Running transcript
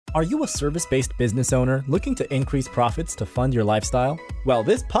Are you a service-based business owner looking to increase profits to fund your lifestyle? Well,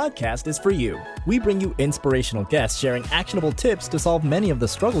 this podcast is for you. We bring you inspirational guests sharing actionable tips to solve many of the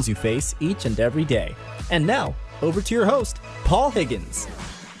struggles you face each and every day. And now, over to your host, Paul Higgins.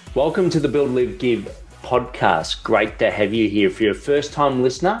 Welcome to the Build, Live, Give podcast. Great to have you here. If you're a first-time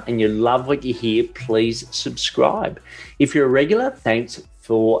listener and you love what you hear, please subscribe. If you're a regular, thanks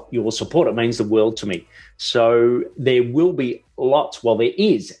for your support. It means the world to me. So there will be there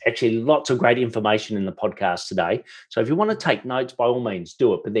is actually lots of great information in the podcast today. So if you want to take notes, by all means,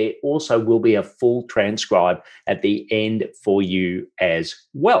 do it. But there also will be a full transcribe at the end for you as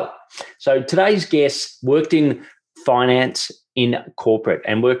well. So today's guest worked in finance in corporate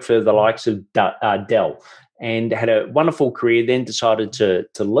and worked for the likes of Dell and had a wonderful career, then decided to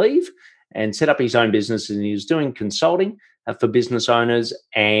leave and set up his own business. And he was doing consulting for business owners,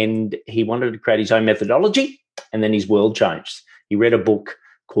 and he wanted to create his own methodology, and then his world changed. He read a book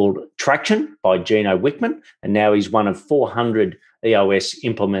called Traction by Gino Wickman, and now he's one of 400 EOS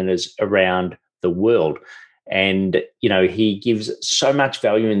implementers around the world. And, you know, he gives so much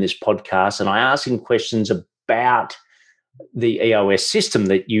value in this podcast, and I ask him questions about the EOS system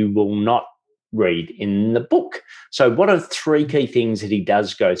that you will not read in the book. So what are three key things that he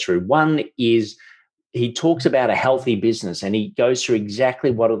does go through? One is he talks about a healthy business, and he goes through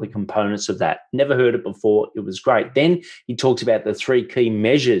exactly what are the components of that. Never heard it before. It was great. Then he talks about the three key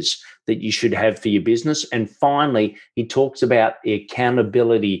measures that you should have for your business. And finally, he talks about the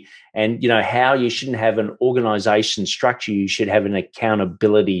accountability and, you know, how you shouldn't have an organization structure. You should have an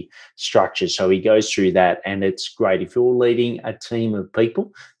accountability structure. So he goes through that, and it's great. If you're leading a team of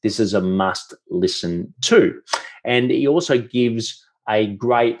people, this is a must listen to. And he also gives a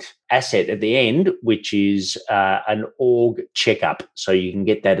great asset at the end, which is an org checkup. So you can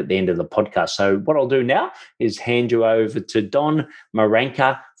get that at the end of the podcast. So what I'll do now is hand you over to Don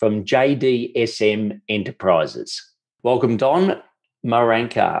Maranca from JDSM Enterprises. Welcome, Don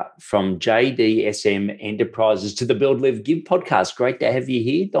Maranca from JDSM Enterprises to the Build, Live, Give podcast. Great to have you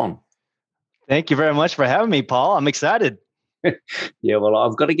here, Don. Thank you very much for having me, Paul. I'm excited. Yeah, well,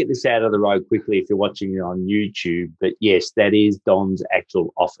 I've got to get this out of the road quickly if you're watching it on YouTube. But yes, that is Don's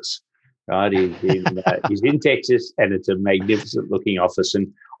actual office, right? He's in Texas, and it's a magnificent looking office.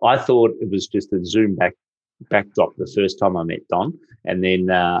 And I thought it was just a Zoom backdrop the first time I met Don. And then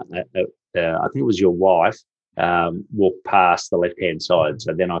I think it was your wife walked past the left-hand side.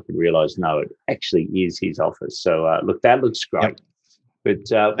 So then I could realize, no, it actually is his office. So look, that looks great. Yep.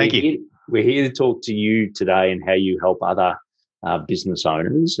 But Thank you. We're here to talk to you today and how you help other business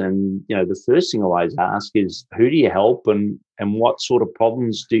owners. And, you know, the first thing I always ask is, who do you help and what sort of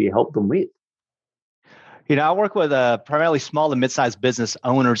problems do you help them with? You know, I work with primarily small and mid-sized business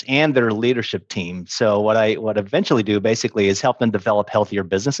owners and their leadership team. So what I eventually do basically is help them develop healthier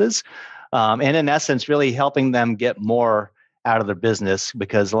businesses. And in essence, really helping them get more out of their business,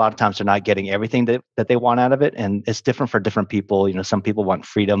 because a lot of times they're not getting everything that they want out of it. And it's different for different people. You know, some people want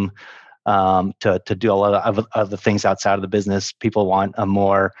freedom to do a lot of other things outside of the business. People want a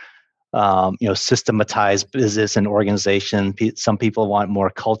more systematized business and organization. Some people want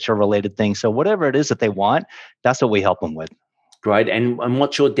more culture related things. So whatever it is that they want, that's what we help them with. Great. And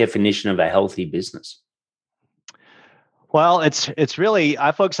what's your definition of a healthy business? Well, it's really,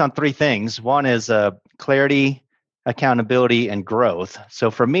 I focus on three things. One is clarity, accountability, and growth. So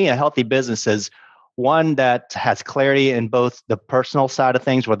for me, a healthy business is one that has clarity in both the personal side of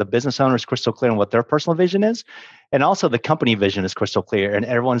things, where the business owner is crystal clear on what their personal vision is, and also the company vision is crystal clear, and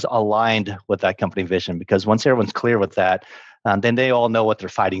everyone's aligned with that company vision. Because once everyone's clear with that, then they all know what they're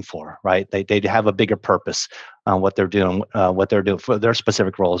fighting for, right? They have a bigger purpose on what they're doing for their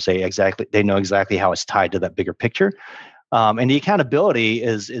specific roles. They know exactly how it's tied to that bigger picture. And the accountability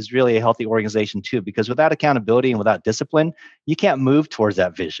is really a healthy organization too, because without accountability and without discipline, you can't move towards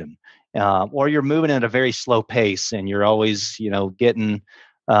that vision, or you're moving at a very slow pace, and you're always, getting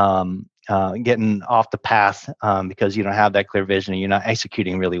off the path because you don't have that clear vision and you're not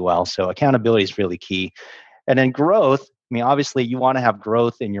executing really well. So accountability is really key. And then growth. I mean, obviously, you want to have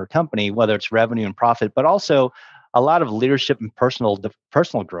growth in your company, whether it's revenue and profit, but also a lot of leadership and personal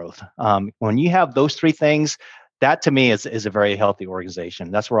growth. When you have those three things, that to me is a very healthy organization.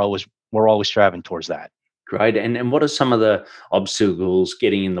 That's where we're always striving towards that. Great. And what are some of the obstacles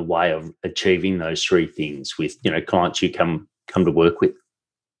getting in the way of achieving those three things with, clients you come to work with?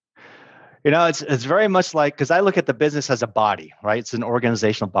 It's very much like, because I look at the business as a body, right? It's an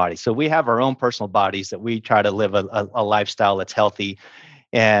organizational body. So we have our own personal bodies that we try to live a lifestyle that's healthy.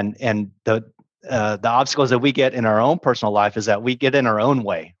 And the obstacles that we get in our own personal life is that we get in our own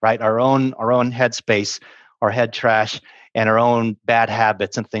way, right? Our own headspace, our head trash, and our own bad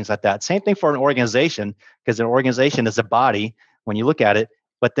habits and things like that. Same thing for an organization, because an organization is a body when you look at it.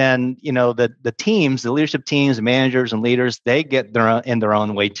 But then, the teams, the leadership teams, managers and leaders, they get in their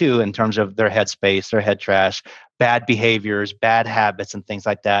own way too, in terms of their headspace, their head trash, bad behaviors, bad habits, and things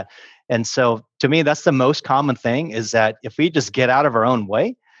like that. And so to me, that's the most common thing, is that if we just get out of our own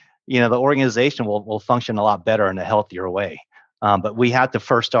way, the organization will function a lot better in a healthier way. But we have to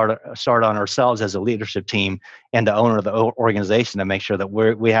first start on ourselves as a leadership team and the owner of the organization to make sure that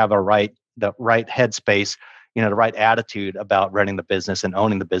we have the right headspace, the right attitude about running the business and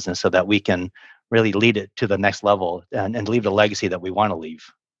owning the business, so that we can really lead it to the next level and leave the legacy that we want to leave.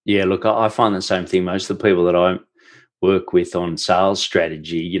 Yeah, look, I find the same thing. Most of the people that I work with on sales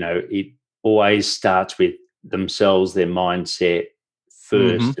strategy, it always starts with themselves, their mindset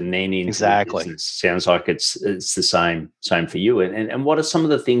first, and then into exactly. the business. Sounds like it's the same for you. And what are some of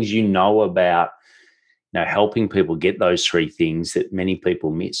the things about helping people get those three things that many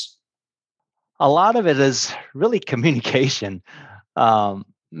people miss? A lot of it is really communication,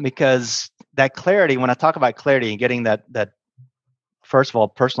 because that clarity, when I talk about clarity and getting that first of all,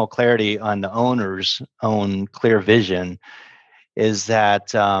 personal clarity on the owner's own clear vision, is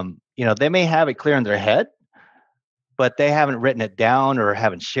that, they may have it clear in their head, but they haven't written it down or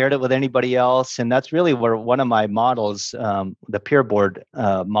haven't shared it with anybody else. And that's really where one of my models, the peer board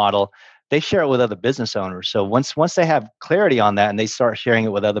model, they share it with other business owners. So once they have clarity on that and they start sharing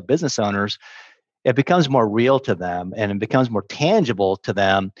it with other business owners, it becomes more real to them and it becomes more tangible to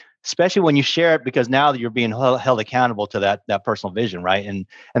them, especially when you share it, because now you're being held accountable to that personal vision, right? And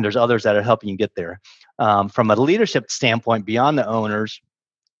there's others that are helping you get there. From a leadership standpoint, beyond the owners,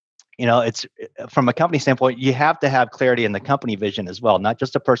 it's from a company standpoint, you have to have clarity in the company vision as well, not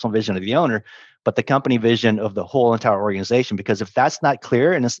just the personal vision of the owner, but the company vision of the whole entire organization. Because if that's not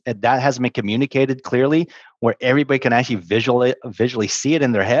clear and that hasn't been communicated clearly, where everybody can actually visually see it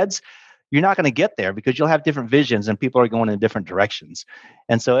in their heads, you're not going to get there, because you'll have different visions and people are going in different directions.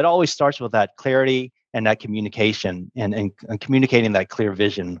 And so it always starts with that clarity and that communication and communicating that clear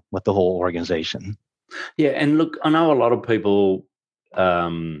vision with the whole organization. Yeah. And look, I know a lot of people,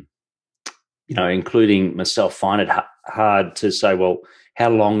 including myself, find it hard to say, well,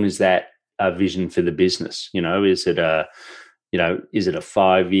 how long is that vision for the business? Is it a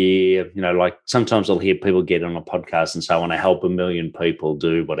 5-year, like sometimes I'll hear people get on a podcast and say, I want to help 1 million people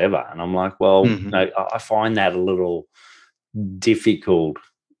do whatever. And I'm like, well, I find that a little difficult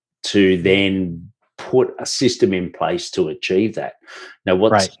to then put a system in place to achieve that. Now,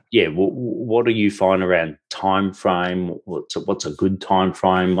 what do you find around time frame? What's a good time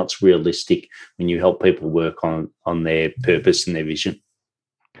frame? What's realistic when you help people work on their purpose and their vision?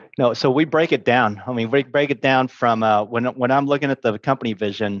 No, so we break it down. We break it down from when I'm looking at the company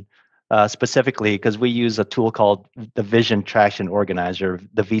vision specifically, because we use a tool called the Vision Traction Organizer,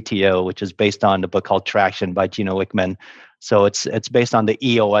 the VTO, which is based on the book called Traction by Gino Wickman. So it's based on the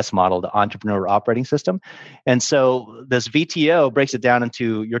EOS model, the Entrepreneur Operating System. And so this VTO breaks it down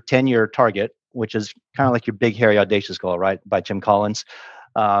into your 10-year target, which is kind of like your big, hairy, audacious goal, right? By Jim Collins.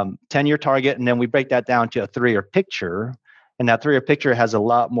 10-year target. And then we break that down to a 3-year picture. And that 3-year picture has a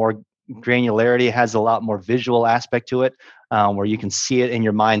lot more granularity, has a lot more visual aspect to it, where you can see it in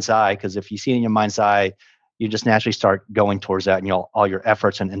your mind's eye. Because if you see it in your mind's eye, you just naturally start going towards that, and all your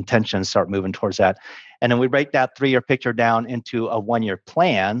efforts and intentions start moving towards that. And then we break that 3-year picture down into a 1-year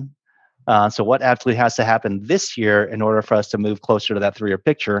plan. So what absolutely has to happen this year in order for us to move closer to that 3-year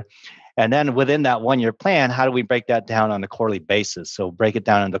picture? And then within that 1-year plan, how do we break that down on a quarterly basis? So break it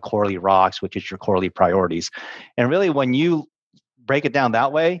down into quarterly rocks, which is your quarterly priorities. And really, when you break it down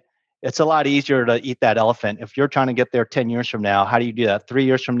that way, it's a lot easier to eat that elephant. If you're trying to get there 10 years from now, how do you do that 3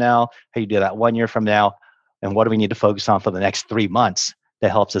 years from now? How do you do that 1 year from now? And what do we need to focus on for the next 3 months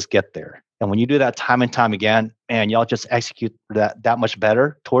that helps us get there? And when you do that time and time again, and y'all just execute that much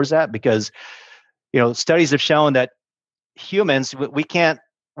better towards that, because studies have shown that humans, we can't,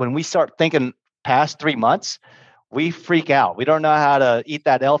 when we start thinking past 3 months, we freak out. We don't know how to eat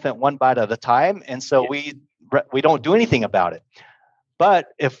that elephant one bite at a time, and so we don't do anything about it. But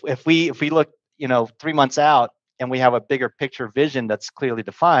if we look 3 months out and we have a bigger picture vision that's clearly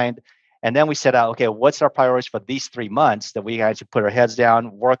defined, and then we set out, okay, what's our priorities for these 3 months, that we actually put our heads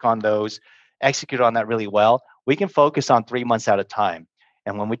down, work on those, execute on that really well, we can focus on 3 months at a time.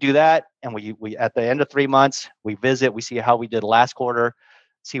 And when we do that, and we at the end of 3 months, we visit, we see how we did last quarter,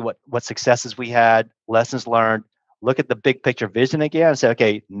 see what successes we had, lessons learned, look at the big picture vision again and say,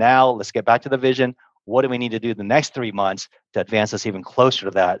 okay, now let's get back to the vision. What do we need to do the next 3 months to advance us even closer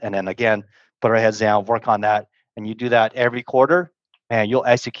to that? And then again, put our heads down, work on that. And you do that every quarter, man, you'll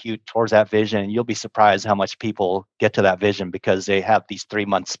execute towards that vision, and you'll be surprised how much people get to that vision because they have these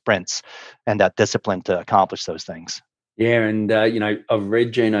 3-month sprints and that discipline to accomplish those things. Yeah, and I've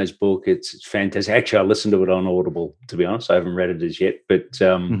read Gino's book. It's fantastic. Actually, I listened to it on Audible. To be honest, I haven't read it as yet. But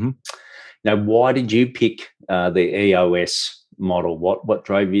why did you pick the EOS model? What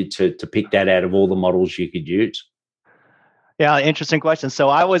drove you to pick that out of all the models you could use? Yeah, interesting question. So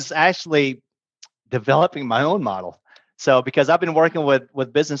I was actually developing my own model. So because I've been working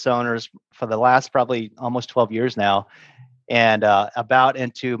with business owners for the last probably almost 12 years now, and about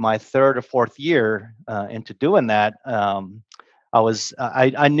into my third or fourth year into doing that,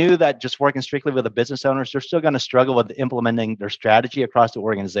 I knew that just working strictly with the business owners, they're still going to struggle with implementing their strategy across the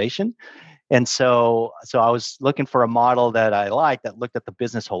organization. And so I was looking for a model that I liked that looked at the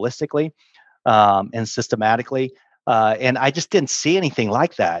business holistically and systematically. And I just didn't see anything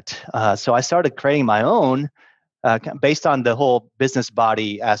like that. So I started creating my own based on the whole business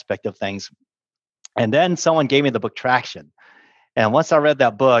body aspect of things. And then someone gave me the book Traction. And once I read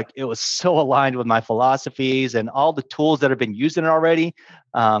that book, it was so aligned with my philosophies and all the tools that have been used in it already.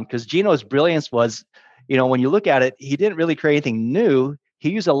 Because Gino's brilliance was, when you look at it, he didn't really create anything new. He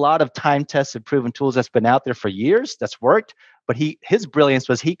used a lot of time-tested, proven tools that's been out there for years, that's worked. But his brilliance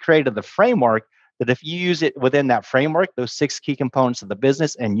was he created the framework that if you use it within that framework, those 6 key components of the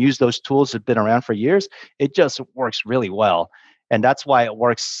business, and use those tools that have been around for years, it just works really well. And that's why it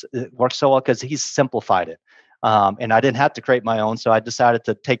works so well, because he's simplified it. And I didn't have to create my own, so I decided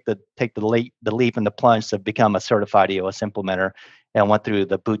to take the leap and the plunge to become a certified EOS implementer, and went through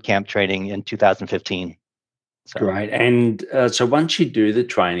the boot camp training in 2015. So. Great. And so once you do the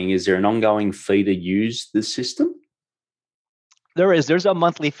training, is there an ongoing fee to use the system? There's a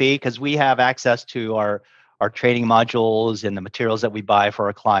monthly fee because we have access to our training modules and the materials that we buy for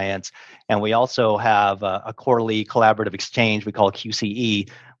our clients. And we also have a quarterly collaborative exchange we call QCE,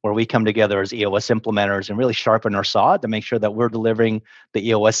 where we come together as EOS implementers and really sharpen our saw to make sure that we're delivering the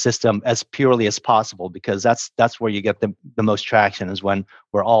EOS system as purely as possible, because that's where you get the most traction, is when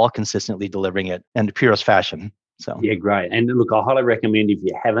we're all consistently delivering it in the purest fashion. So yeah, great. And look, I highly recommend, if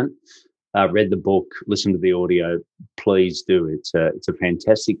you haven't read the book, listen to the audio, please do. It's a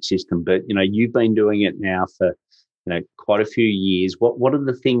fantastic system. But you've been doing it now for quite a few years. What are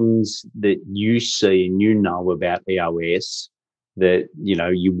the things that you see and about EOS that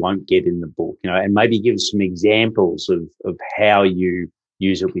you won't get in the book? And maybe give us some examples of how you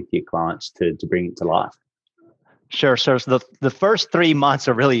use it with your clients to bring it to life. Sure. So the first 3 months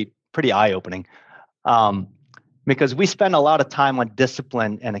are really pretty eye-opening. Because we spend a lot of time on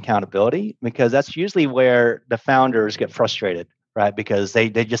discipline and accountability, because that's usually where the founders get frustrated, right? Because they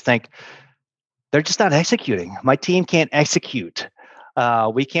just think they're just not executing. My team can't execute.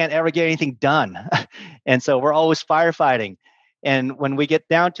 We can't ever get anything done. And so we're always firefighting. And when we get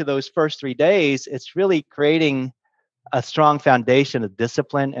down to those first 3 days, it's really creating a strong foundation of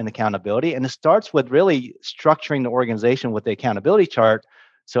discipline and accountability. And it starts with really structuring the organization with the accountability chart,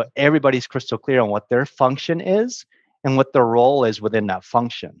 so everybody's crystal clear on what their function is and what their role is within that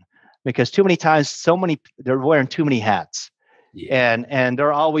function. Because too many times, they're wearing too many hats. Yeah. And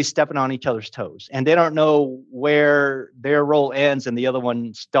they're always stepping on each other's toes, and they don't know where their role ends and the other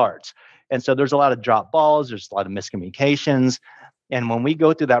one starts. And so there's a lot of drop balls, there's a lot of miscommunications. And when we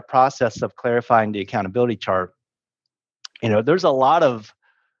go through that process of clarifying the accountability chart, there's a lot of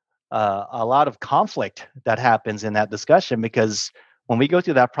conflict that happens in that discussion, because when we go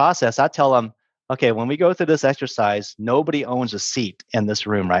through that process, I tell them, okay, when we go through this exercise, nobody owns a seat in this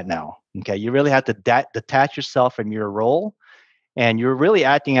room right now. Okay, you really have to detach yourself from your role, and you're really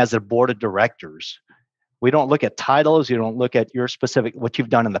acting as a board of directors. We don't look at titles. You don't look at your specific, what you've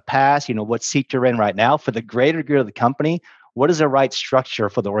done in the past, what seat you're in right now. For the greater good of the company, what is the right structure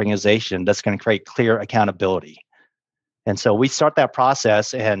for the organization that's going to create clear accountability? And so we start that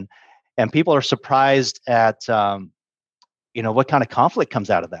process, and people are surprised at what kind of conflict comes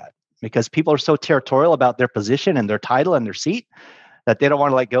out of that, because people are so territorial about their position and their title and their seat that they don't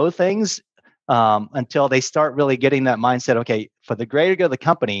want to let go of things until they start really getting that mindset. Okay, for the greater good of the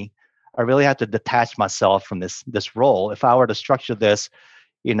company, I really have to detach myself from this role. If I were to structure this,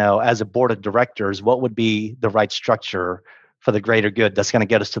 as a board of directors, what would be the right structure for the greater good that's going to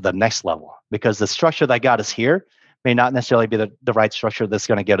get us to the next level? Because the structure that got us here may not necessarily be the right structure that's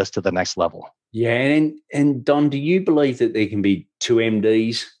going to get us to the next level. Yeah, and Don, do you believe that there can be 2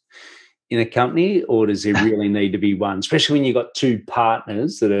 MDs in a company, or does there really need to be one, especially when you've got 2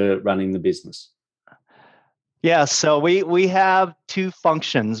 partners that are running the business? Yeah, so we have 2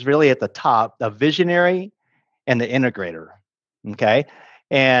 functions really at the top: the visionary and the integrator. Okay,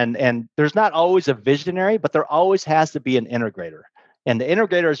 and there's not always a visionary, but there always has to be an integrator. And the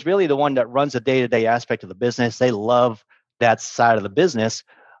integrator is really the one that runs the day-to-day aspect of the business. They love that side of the business.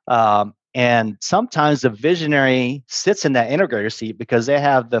 And sometimes the visionary sits in that integrator seat because they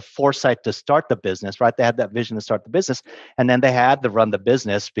have the foresight to start the business, right? They had that vision to start the business, and then they had to run the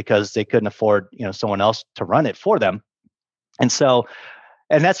business because they couldn't afford, someone else to run it for them. And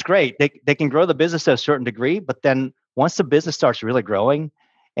that's great. They can grow the business to a certain degree, but then once the business starts really growing,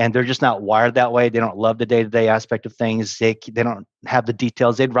 and they're just not wired that way, they don't love the day-to-day aspect of things. They don't have the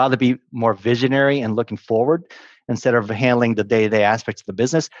details. They'd rather be more visionary and looking forward instead of handling the day-to-day aspects of the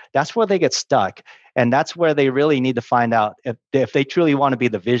business. That's where they get stuck. And that's where they really need to find out if they truly want to be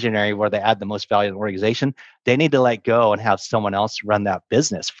the visionary where they add the most value to the organization, they need to let go and have someone else run that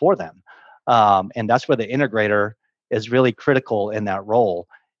business for them. And that's where the integrator is really critical in that role.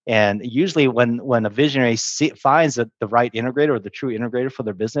 And usually when a visionary finds the right integrator or the true integrator for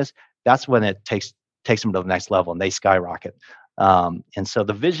their business, that's when it takes them to the next level and they skyrocket. And so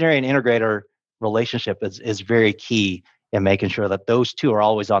the visionary and integrator relationship is very key in making sure that those two are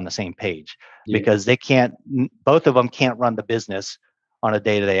always on the same page, because both of them can't run the business on a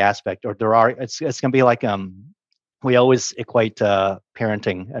day-to-day aspect, or it's going to be like, we always equate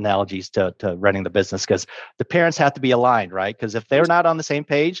parenting analogies to running the business, because the parents have to be aligned, right? Because if they're not on the same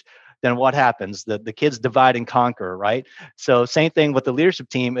page, then what happens? The kids divide and conquer, right? So same thing with the leadership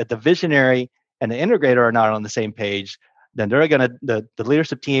team. If the visionary and the integrator are not on the same page, then they're going to, the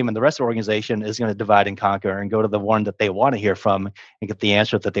leadership team and the rest of the organization is going to divide and conquer and go to the one that they want to hear from and get the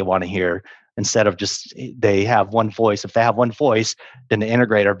answer that they want to hear, instead of just they have one voice. If they have one voice, then the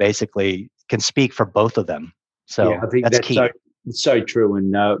integrator basically can speak for both of them. So I think that's key. so true.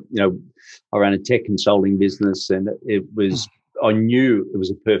 And I ran a tech consulting business, and I knew it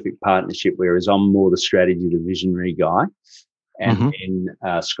was a perfect partnership. Whereas I'm more the strategy, the visionary guy, and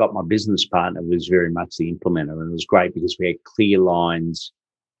then Scott, my business partner, was very much the implementer, and it was great because we had clear lines.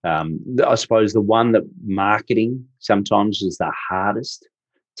 I suppose the one that marketing sometimes is the hardest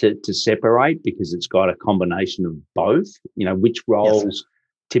to separate, because it's got a combination of both. Which roles. Yes.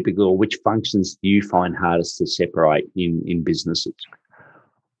 Typical, or which functions do you find hardest to separate in businesses?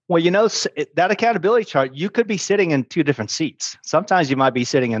 Well, that accountability chart, you could be sitting in two different seats. Sometimes you might be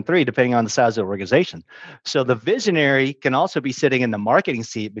sitting in three, depending on the size of the organization. So the visionary can also be sitting in the marketing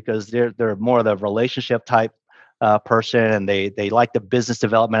seat, because they're more of the relationship type person, and they like the business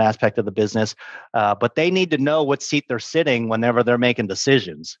development aspect of the business, but they need to know what seat they're sitting whenever they're making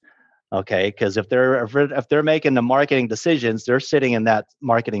decisions. Okay, because if they're making the marketing decisions, they're sitting in that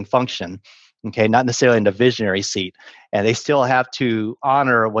marketing function. Okay, not necessarily in the visionary seat, and they still have to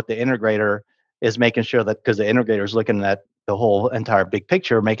honor what the integrator is making sure that, because the integrator is looking at the whole entire big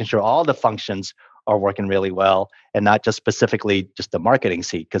picture, making sure all the functions are working really well, and not just specifically just the marketing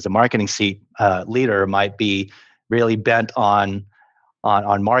seat, because the marketing seat leader might be really bent on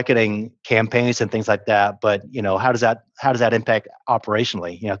marketing campaigns and things like that. But how does that impact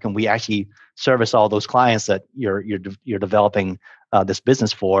operationally? Can we actually service all those clients that you're developing this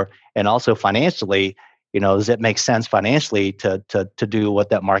business for? And also financially, does it make sense financially to do what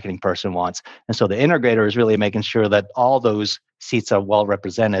that marketing person wants? And so the integrator is really making sure that all those seats are well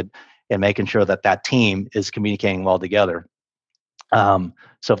represented and making sure that team is communicating well together. So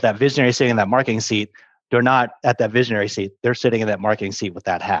if that visionary is sitting in that marketing seat, they're not at that visionary seat. They're sitting in that marketing seat with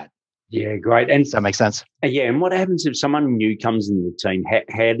that hat. Yeah, great. And does that make sense? Yeah. And what happens if someone new comes into the team?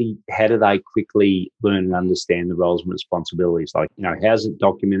 How do they quickly learn and understand the roles and responsibilities? Like, how's it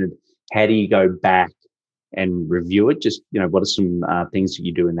documented? How do you go back and review it? Just, what are some things that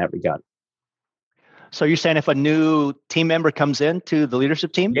you do in that regard? So you're saying if a new team member comes into the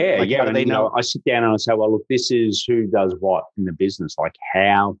leadership team? Yeah, how do they know? I sit down and I say, well, look, this is who does what in the business. Like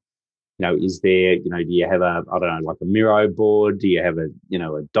how, is there, do you have like a Miro board? Do you have a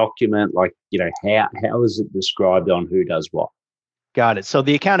document? Like, how is it described on who does what? Got it. So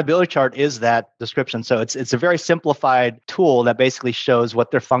the accountability chart is that description. So it's a very simplified tool that basically shows what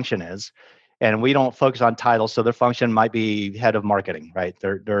their function is. And we don't focus on titles. So their function might be head of marketing, right?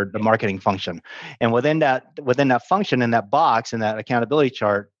 They're the marketing function. And within that function, in that box, in that accountability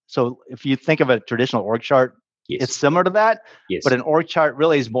chart, so if you think of a traditional org chart, yes, it's similar to that. Yes. But an org chart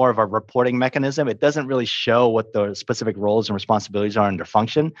really is more of a reporting mechanism. It doesn't really show what the specific roles and responsibilities are in their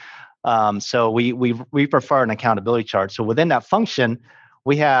function. So we prefer an accountability chart. So within that function,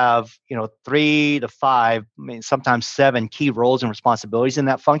 we have 3 to 5, sometimes 7 key roles and responsibilities in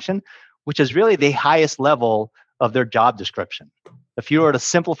that function, which is really the highest level of their job description. If you were to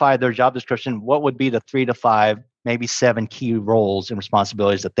simplify their job description, what would be the 3 to 5, maybe 7 key roles and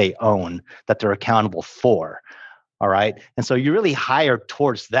responsibilities that they own, that they're accountable for? All right. And so you really hire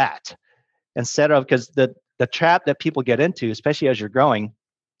towards that instead of, because the the trap that people get into, especially as you're growing,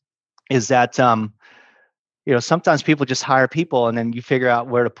 is that sometimes people just hire people and then you figure out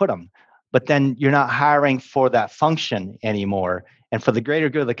where to put them, but then you're not hiring for that function anymore. And for the greater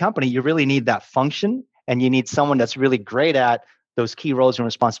good of the company, you really need that function, and you need someone that's really great at those key roles and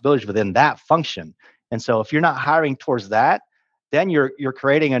responsibilities within that function. And so if you're not hiring towards that, then you're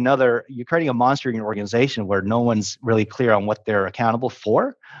creating a monster in your organization where no one's really clear on what they're accountable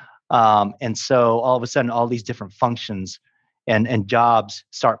for. And so all of a sudden, all these different functions and jobs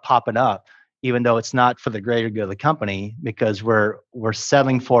start popping up, even though it's not for the greater good of the company, because we're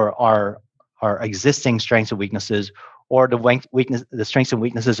settling for our existing strengths and weaknesses, or the strengths and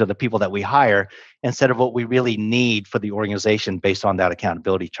weaknesses of the people that we hire, instead of what we really need for the organization based on that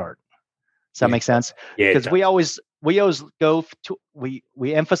accountability chart. Does that make sense? Yeah. Because we always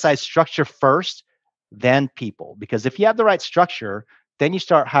we emphasize structure first, then people. Because if you have the right structure, then you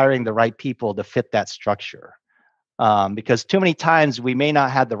start hiring the right people to fit that structure. Because too many times we may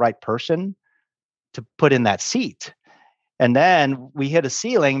not have the right person to put in that seat, and then we hit a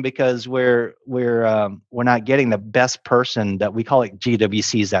ceiling because we're not getting the best person. That we call it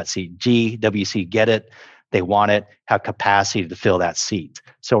GWC's that seat. GWC, get it, they want it, have capacity to fill that seat.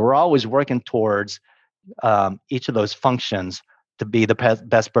 So we're always working towards each of those functions to be the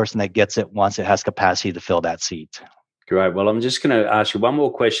best person that gets it once it has capacity to fill that seat. Great. Well, I'm just going to ask you one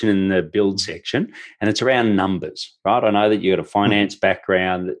more question in the build section, and it's around numbers, right? I know that you got a finance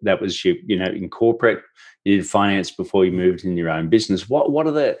background. That was in corporate. You did finance before you moved in your own business. What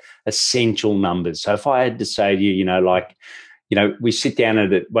are the essential numbers? So if I had to say to you, we sit down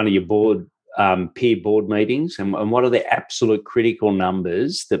at one of your peer board meetings, and what are the absolute critical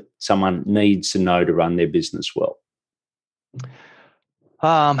numbers that someone needs to know to run their business well?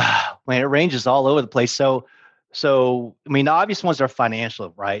 It ranges all over the place. So, the obvious ones are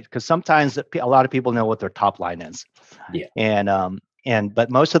financial, right? Because sometimes a lot of people know what their top line is. Yeah. But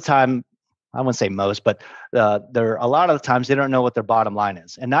most of the time, I wouldn't say most, but there are a lot of the times they don't know what their bottom line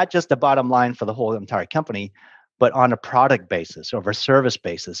is, and not just the bottom line for the whole entire company, but on a product basis or a service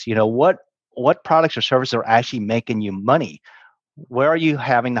basis. What products or services are actually making you money? Where are you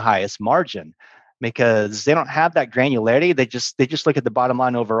having the highest margin? Because they don't have that granularity. They just look at the bottom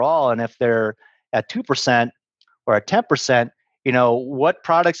line overall, and if they're at 2% or at 10%, what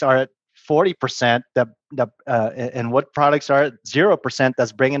products are at 40% and what products are at 0%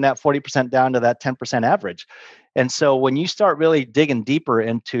 that's bringing that 40% down to that 10% average. And so when you start really digging deeper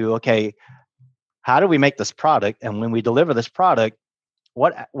into, okay, how do we make this product? And when we deliver this product,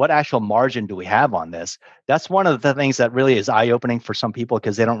 what actual margin do we have on this? That's one of the things that really is eye-opening for some people,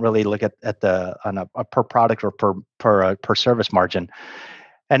 because they don't really look at on a per product or per service margin.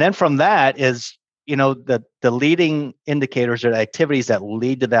 And then from that is, the leading indicators or the activities that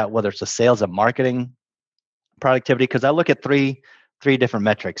lead to that, whether it's the sales and marketing productivity, because I look at three different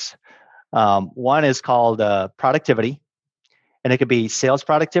metrics. One is called productivity, and it could be sales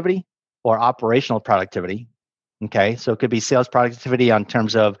productivity or operational productivity. Okay, so it could be sales productivity on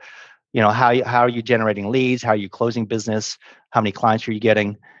terms of, how are you generating leads, how are you closing business, how many clients are you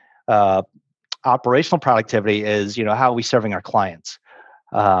getting. Operational productivity is, how are we serving our clients?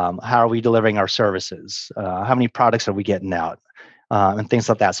 How are we delivering our services? How many products are we getting out? And things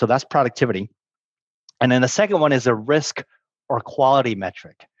like that. So that's productivity. And then the second one is a risk or quality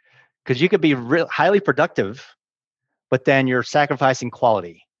metric, because you could be highly productive, but then you're sacrificing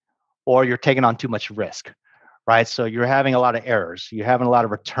quality, or you're taking on too much risk, right? So you're having a lot of errors, you're having a lot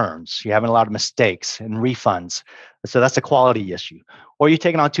of returns, you're having a lot of mistakes and refunds. So that's a quality issue. Or you're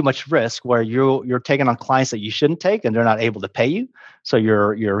taking on too much risk, where you're taking on clients that you shouldn't take, and they're not able to pay you. So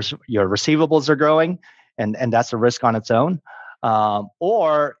your receivables are growing, and that's a risk on its own.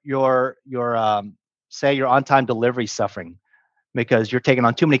 Or your say your on-time delivery suffering, because you're taking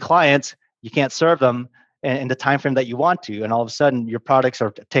on too many clients, you can't serve them in the time frame that you want to, and all of a sudden your products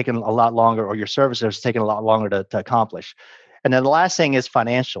are taking a lot longer, or your services are taking a lot longer to accomplish. And then the last thing is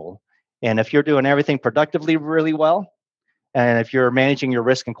financial. And if you're doing everything productively really well, and if you're managing your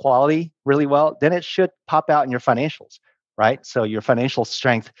risk and quality really well, then it should pop out in your financials, right? So your financial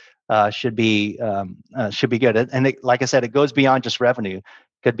strength should be good. And like I said, it goes beyond just revenue.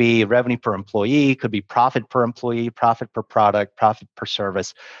 Could be revenue per employee, could be profit per employee, profit per product, profit per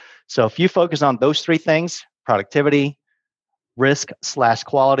service. So if you focus on those three things, productivity,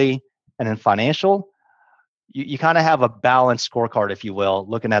 risk/quality, and then financial, you kind of have a balanced scorecard, if you will,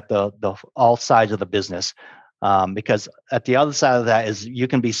 looking at the all sides of the business. Because at the other side of that is, you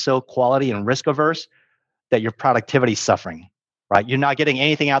can be so quality and risk averse that your productivity is suffering, right? You're not getting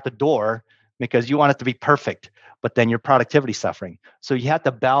anything out the door because you want it to be perfect, but then your productivity suffering. So you have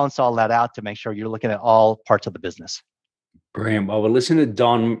to balance all that out to make sure you're looking at all parts of the business. Brilliant. Well, we're listening to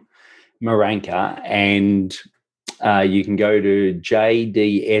Don Maranca, and you can go to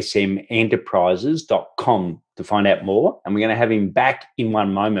jdsmenterprises.com to find out more. And we're going to have him back in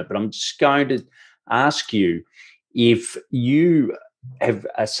one moment. But I'm just going to ask you if you have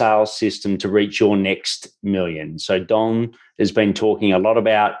a sales system to reach your next million. So Don has been talking a lot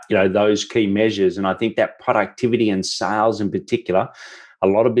about, those key measures. And I think that productivity and sales in particular, a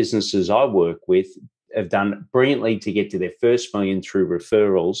lot of businesses I work with have done brilliantly to get to their first million through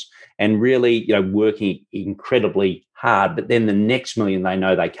referrals and really, working incredibly hard. But then the next million, they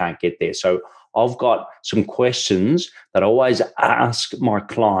know they can't get there. So I've got some questions that I always ask my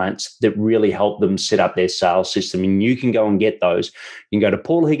clients that really help them set up their sales system. And you can go and get those. You can go to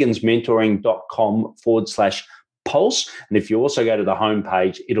paulhigginsmentoring.com/pulse. And if you also go to the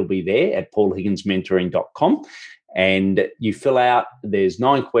homepage, it'll be there at paulhigginsmentoring.com. And you fill out, there's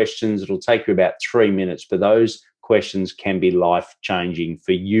 9 questions. It'll take you about 3 minutes, but those questions can be life-changing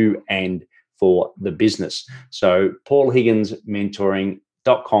for you and for the business. So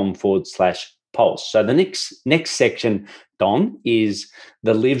paulhigginsmentoring.com/pulse. So the next section, Don, is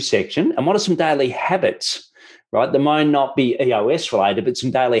the live section. And what are some daily habits, right? That might not be EOS related, but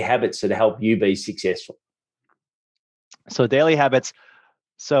some daily habits that help you be successful. So daily habits.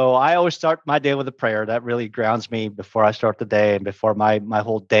 So I always start my day with a prayer. That really grounds me before I start the day and before my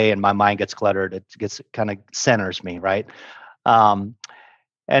whole day and my mind gets cluttered. It kind of centers me, right? And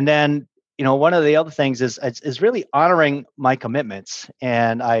then, one of the other things is really honoring my commitments.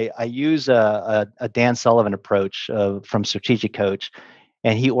 And I use a Dan Sullivan approach from Strategic Coach,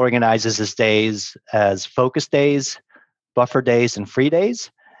 and he organizes his days as focus days, buffer days, and free days.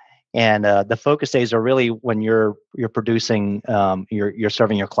 And the focus days are really when you're producing, you're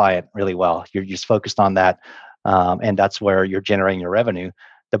serving your client really well. You're just focused on that, and that's where you're generating your revenue.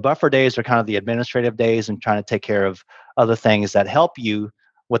 The buffer days are kind of the administrative days and trying to take care of other things that help you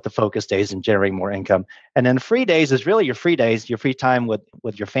with the focus days and generating more income. And then free days is really your free days, your free time with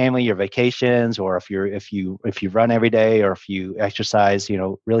your family, your vacations, or if you run every day or if you exercise,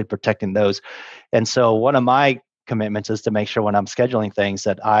 really protecting those. And so one of my commitments is to make sure when I'm scheduling things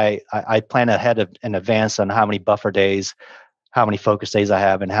that I plan ahead in advance on how many buffer days, how many focus days I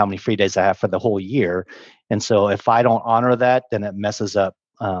have, and how many free days I have for the whole year. And so if I don't honor that, then it messes up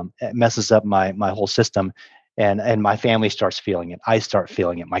my whole system, and my family starts feeling it. I start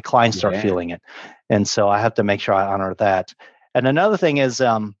feeling it. My clients start feeling it, and so I have to make sure I honor that. And another thing is,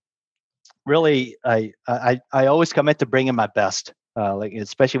 really, I always commit to bringing my best. Like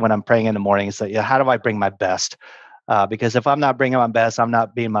especially when I'm praying in the morning, it's like, how do I bring my best? Because if I'm not bringing my best, I'm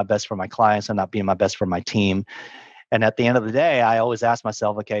not being my best for my clients. I'm not being my best for my team. And at the end of the day, I always ask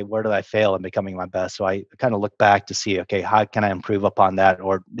myself, okay, where did I fail in becoming my best? So I kind of look back to see, okay, how can I improve upon that?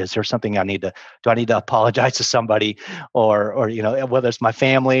 Or is there something do I need to apologize to somebody, or whether it's my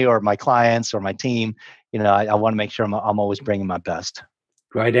family or my clients or my team, I want to make sure I'm always bringing my best.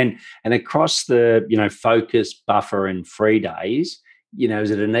 Great. And across the, focus, buffer, and free days, is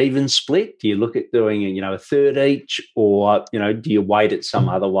it an even split? Do you look at doing, a third each, or, do you weight it some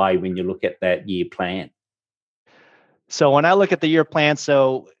other way when you look at that year plan? So when I look at the year plan,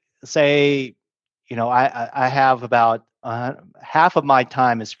 so say, I have about half of my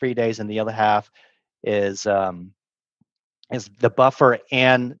time is free days and the other half is the buffer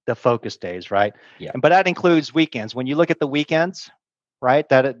and the focus days, right? Yeah. But that includes weekends. When you look at the weekends, right?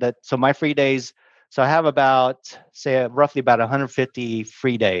 So my free days. So I have roughly about 150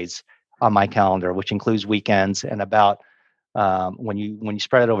 free days on my calendar, which includes weekends, and about when you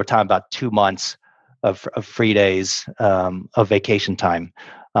spread it over time, about 2 months of free days of vacation time.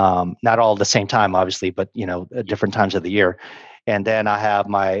 Not all at the same time, obviously, but at different times of the year. And then I have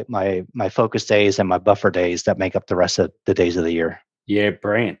my focus days and my buffer days that make up the rest of the days of the year. Yeah,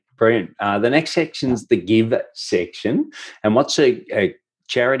 brilliant. The next section is the give section. And what's a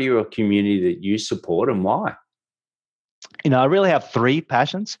charity or a community that you support, and why? I really have 3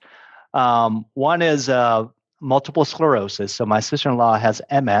 passions. One is multiple sclerosis. So my sister-in-law has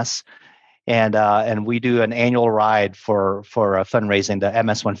MS, and we do an annual ride for fundraising, the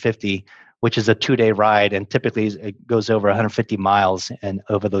MS 150, which is a 2-day ride, and typically it goes over 150 miles and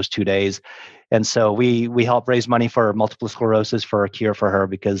over those 2 days. And so we help raise money for multiple sclerosis, for a cure for her,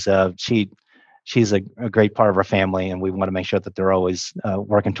 because she's a great part of our family, and we want to make sure that they're always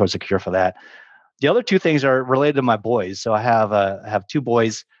working towards a cure for that. The other 2 things are related to my boys. So I have 2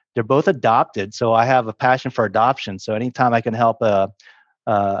 boys. They're both adopted, so I have a passion for adoption. So anytime I can help a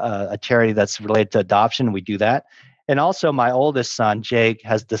charity that's related to adoption, we do that. And also my oldest son, Jake,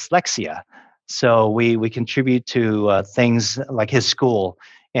 has dyslexia. So we contribute to things like his school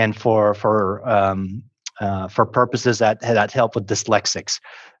and for purposes that help with dyslexics.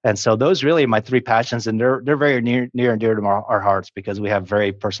 And so those really are my three passions, and they're very near and dear to our hearts because we have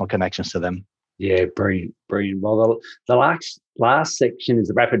very personal connections to them. Yeah, brilliant, brilliant. Well, the last section is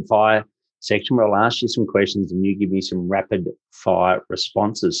the rapid fire section where I'll ask you some questions and you give me some rapid fire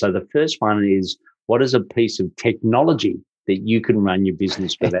responses. So the first one is, what is a piece of technology that you can run your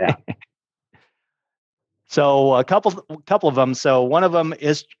business without? So a couple of them. So one of them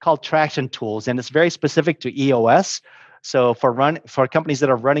is called Traction Tools, and it's very specific to EOS. So for companies that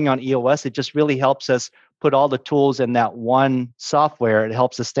are running on EOS, it just really helps us put all the tools in that one software. It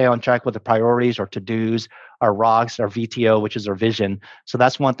helps us stay on track with the priorities, or to-dos, our rocks, our VTO, which is our vision. So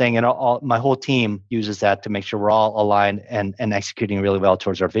that's one thing, and my whole team uses that to make sure we're all aligned and executing really well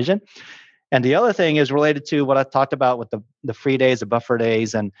towards our vision. And the other thing is related to what I talked about with the free days, the buffer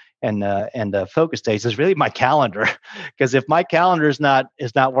days, and the focus days, is really my calendar. Because if my calendar is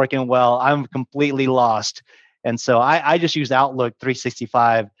not working well, I'm completely lost. And so I just use Outlook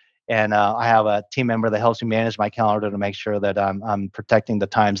 365, and I have a team member that helps me manage my calendar to make sure that I'm protecting the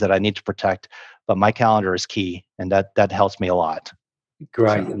times that I need to protect. But my calendar is key, and that helps me a lot.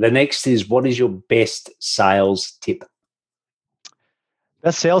 Great. So, the next is, what is your best sales tip?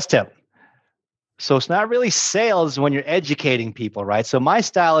 Best sales tip. So it's not really sales when you're educating people, right? So my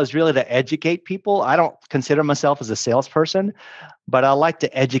style is really to educate people. I don't consider myself as a salesperson, but I like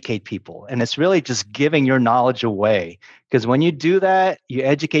to educate people. And it's really just giving your knowledge away. Because when you do that, you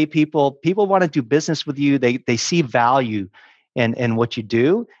educate people. People want to do business with you. They see value in what you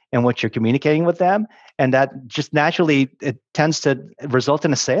do and what you're communicating with them. And that just naturally, it tends to result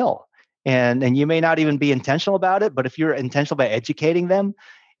in a sale. And you may not even be intentional about it, but if you're intentional about educating them,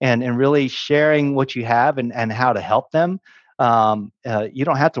 and really sharing what you have and how to help them, you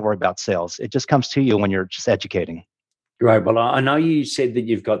don't have to worry about sales. It just comes to you when you're just educating. Great. Well, I know you said that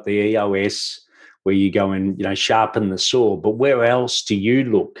you've got the EOS where you go and sharpen the saw, but where else do you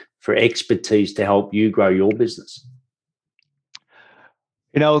look for expertise to help you grow your business?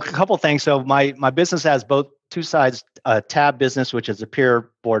 A couple of things. So my business has both two sides: Tab business, which is a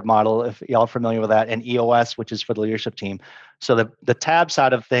peer board model, if y'all are familiar with that, and EOS, which is for the leadership team. So the Tab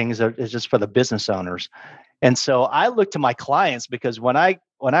side of things is just for the business owners. And so I look to my clients, because when I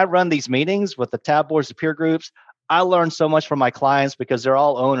run these meetings with the Tab boards, the peer groups, I learn so much from my clients because they're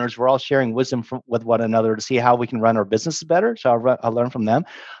all owners. We're all sharing wisdom with one another to see how we can run our businesses better. So I learn from them.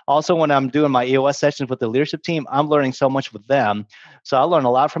 Also, when I'm doing my EOS sessions with the leadership team, I'm learning so much with them. So I learn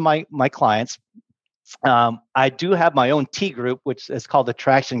a lot from my clients. I do have my own T group, which is called the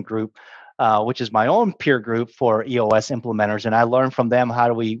Traction Group, which is my own peer group for EOS implementers. And I learn from them how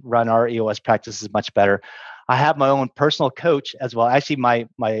do we run our EOS practices much better. I have my own personal coach as well. Actually, my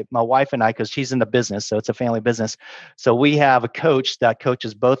wife and I, because she's in the business, so it's a family business. So we have a coach that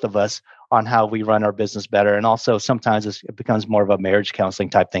coaches both of us on how we run our business better. And also sometimes it becomes more of a marriage counseling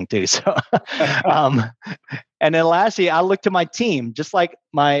type thing too. So, and then lastly, I look to my team, just like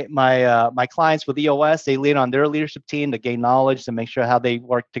my clients with EOS. They lean on their leadership team to gain knowledge, to make sure how they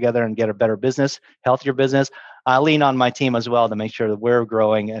work together and get a better business, healthier business. I lean on my team as well to make sure that we're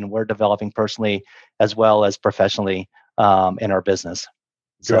growing and we're developing personally as well as professionally in our business.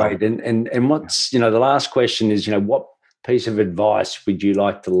 Great. And what's, the last question is, what piece of advice would you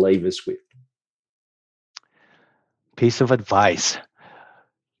like to leave us with? Piece of advice.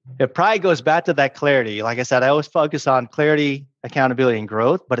 It probably goes back to that clarity. Like I said, I always focus on clarity, accountability, and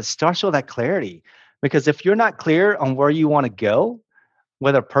growth, but it starts with that clarity. Because if you're not clear on where you want to go,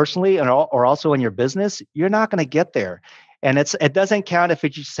 whether personally or also in your business, you're not going to get there. And it doesn't count if you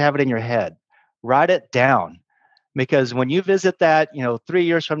just have it in your head. Write it down. Because when you visit that, 3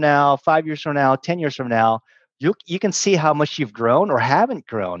 years from now, 5 years from now, 10 years from now, you can see how much you've grown or haven't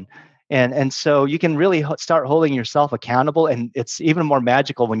grown. And so you can really start holding yourself accountable. And it's even more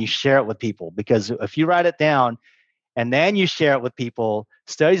magical when you share it with people, because if you write it down and then you share it with people,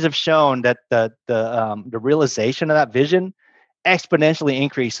 studies have shown that the realization of that vision exponentially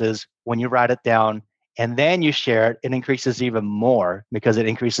increases when you write it down and then you share it. It increases even more because it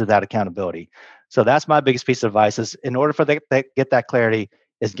increases that accountability. So that's my biggest piece of advice: is in order for get that clarity,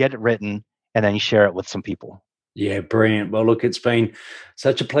 is get it written and then you share it with some people. Yeah, brilliant. Well, look, it's been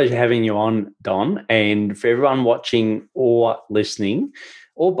such a pleasure having you on, Don. And for everyone watching or listening,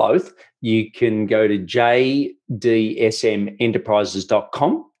 or both, you can go to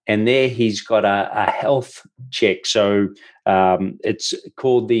jdsmenterprises.com. And there he's got a health check. So it's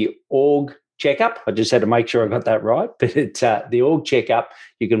called the org checkup. I just had to make sure I got that right. But it's the org checkup.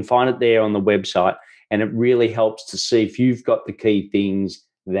 You can find it there on the website. And it really helps to see if you've got the key things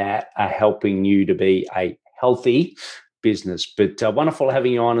that are helping you to be a healthy business. But wonderful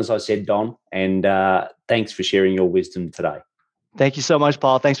having you on, as I said, Don, and thanks for sharing your wisdom today. Thank you so much,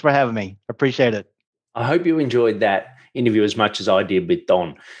 Paul. Thanks for having me. Appreciate it. I hope you enjoyed that interview as much as I did with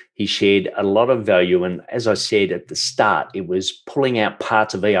Don. He shared a lot of value. And as I said at the start, it was pulling out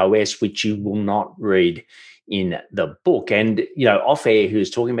parts of EOS which you will not read in the book. And, off air, he was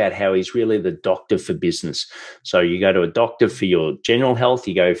talking about how he's really the doctor for business. So you go to a doctor for your general health,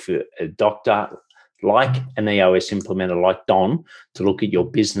 you go for a doctor like an EOS implementer like Don to look at your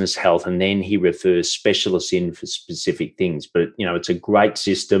business health, and then he refers specialists in for specific things. But, it's a great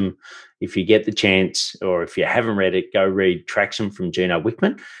system. If you get the chance, or if you haven't read it, go read Traction from Gino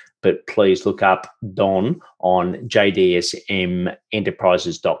Wickman. But please look up Don on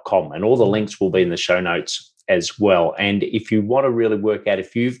jdsmenterprises.com, and all the links will be in the show notes as well. And if you want to really work out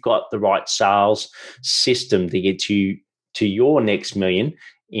if you've got the right sales system to get you to your next million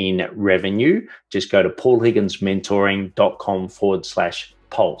in revenue, just go to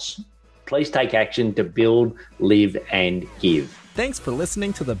paulhigginsmentoring.com/pulse. Please take action to build, live, and give. Thanks for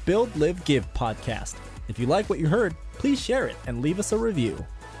listening to the Build, Live, Give podcast. If you like what you heard, please share it and leave us a review.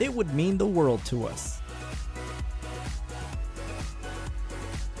 It would mean the world to us.